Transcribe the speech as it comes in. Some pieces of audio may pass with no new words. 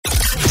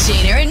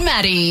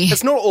Matty.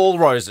 It's not all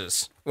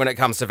roses when it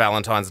comes to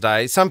Valentine's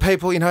Day. Some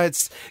people,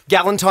 it's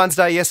Galentine's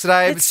Day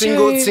yesterday. It's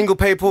Single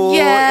people,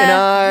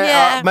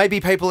 maybe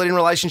people in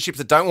relationships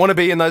that don't want to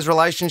be in those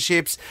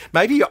relationships.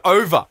 Maybe you're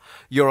over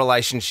your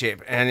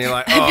relationship and you're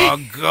like, oh,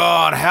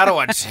 God, how do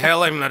I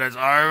tell him that it's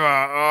over?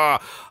 Oh.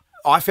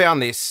 I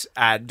found this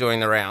ad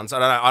doing the rounds. I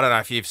don't know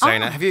if you've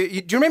seen it. Do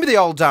you remember the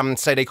old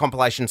CD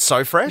compilation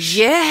So Fresh?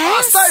 Yes.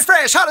 Oh, So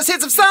Fresh, hottest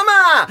hits of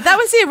summer. That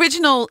was the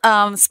original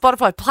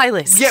Spotify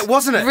playlist. Yeah,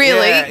 wasn't it?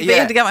 Really? Yeah. You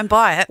had to go and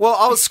buy it. Well,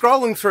 I was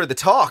scrolling through the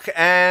talk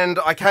and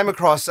I came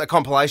across a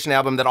compilation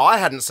album that I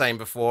hadn't seen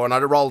before and I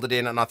rolled it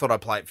in and I thought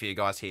I'd play it for you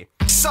guys here.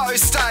 So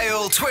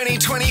Stale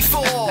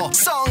 2024.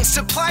 Songs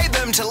to play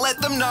them to let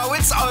them know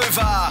it's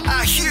over.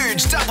 A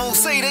huge double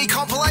CD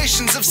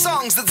compilations of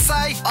songs that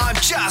say, I'm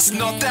just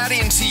not that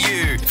into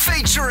you.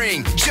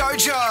 Featuring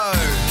JoJo.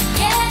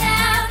 Get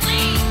out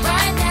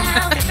right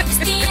now. It's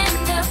the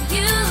end of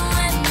you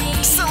and me.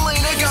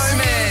 Selena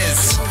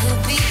Gomez.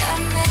 It'll be a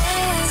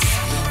mess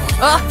when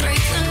I break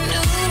the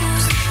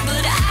news,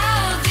 but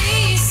I'll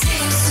be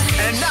safe.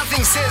 And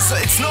nothing says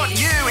it's not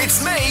you,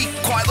 it's me.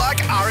 Quite like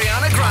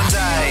Ariana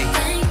Grande.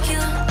 Thank you.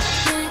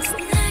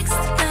 Next,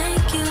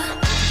 thank you.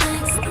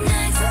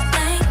 Next,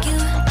 thank you.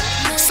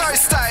 So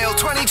Stale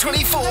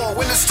 2024,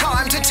 when it's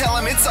time to tell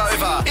them it's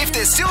over. If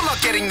they're still not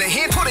getting the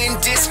hit, put in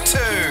disc 2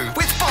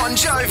 with Bon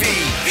Jovi.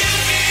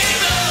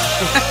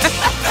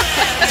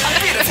 A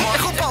bit of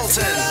Michael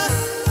Bolton.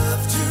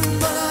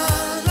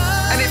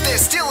 And if they're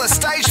still a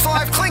stage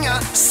 5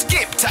 clinger,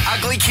 skip to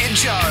Ugly Kid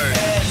Joe.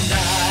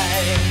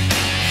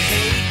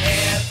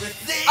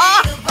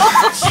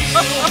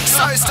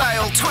 So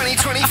Stale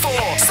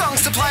 2024.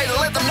 Songs to play to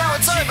let them know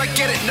it's over.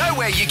 Get it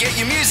nowhere you get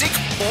your music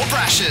or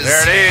brushes.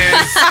 There it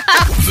is.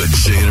 The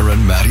Gina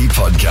and Matty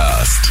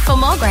Podcast. For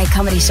more great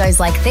comedy shows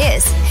like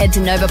this, head to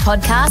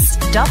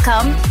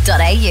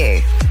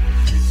novapodcast.com.au.